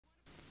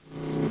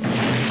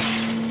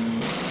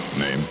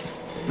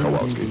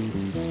Kowalski.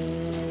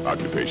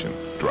 Occupation,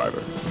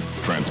 driver.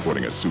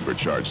 Transporting a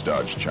supercharged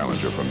Dodge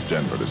Challenger from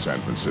Denver to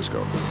San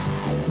Francisco.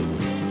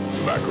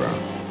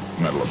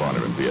 Background, Medal of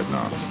Honor in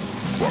Vietnam.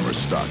 Former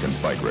stock and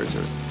bike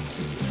racer.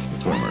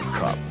 Former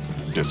cop,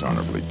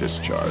 dishonorably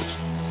discharged.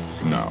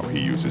 Now he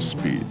uses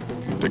speed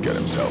to get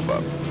himself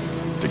up,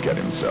 to get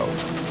himself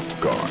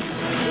gone.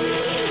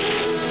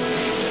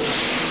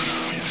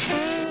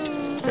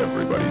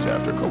 Everybody's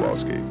after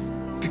Kowalski.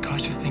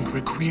 Because you think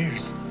we're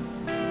queers.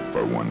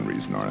 For one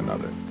reason or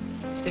another.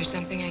 Is there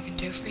something I can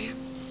do for you?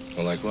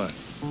 Well, like what?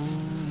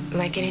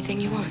 Like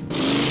anything you want.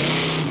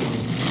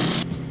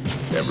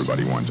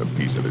 Everybody wants a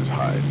piece of his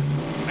hide.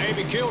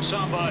 Maybe killed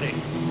somebody.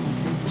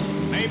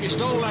 Maybe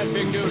stole that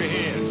big dude of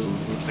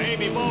his.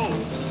 Maybe both.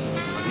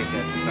 I'll get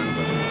that son of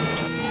a...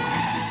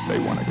 They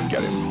want to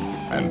get him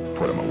and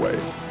put him away,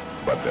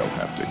 but they'll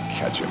have to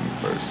catch him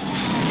first.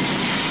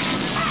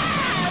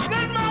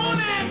 Good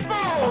morning,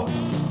 folks!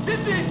 This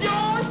is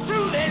yours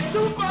truly,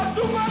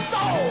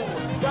 Supersoul,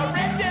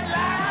 directed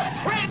live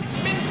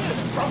transmission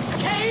from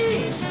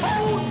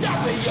KOW,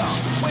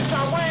 with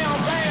a wham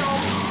bam,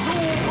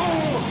 boom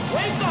boom,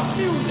 wake up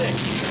music.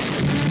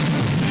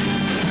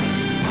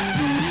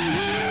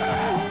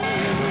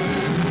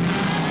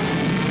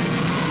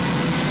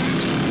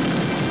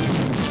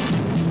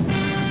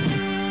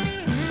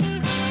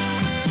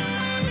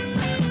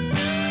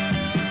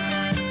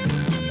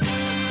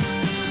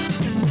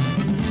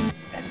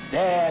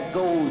 There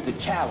goes the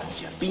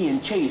Challenger, being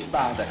chased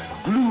by the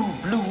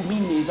blue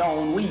meanies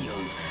on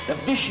wheels. The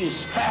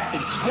vicious traffic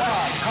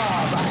squad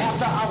cars are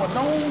after our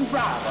known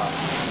driver,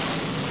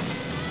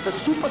 the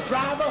super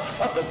driver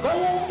of the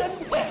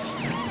Golden West.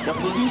 The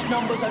police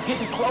numbers are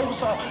getting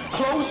closer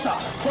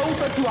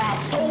to our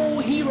soul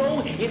hero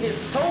in his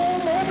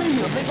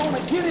soul-mobile. They're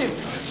gonna get him,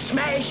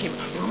 smash him,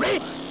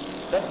 rip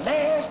the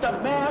last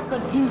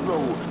American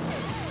hero.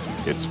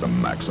 It's the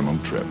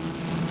maximum trip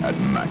at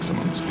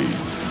maximum speed.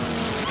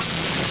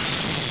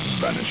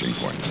 Vanishing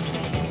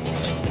Point.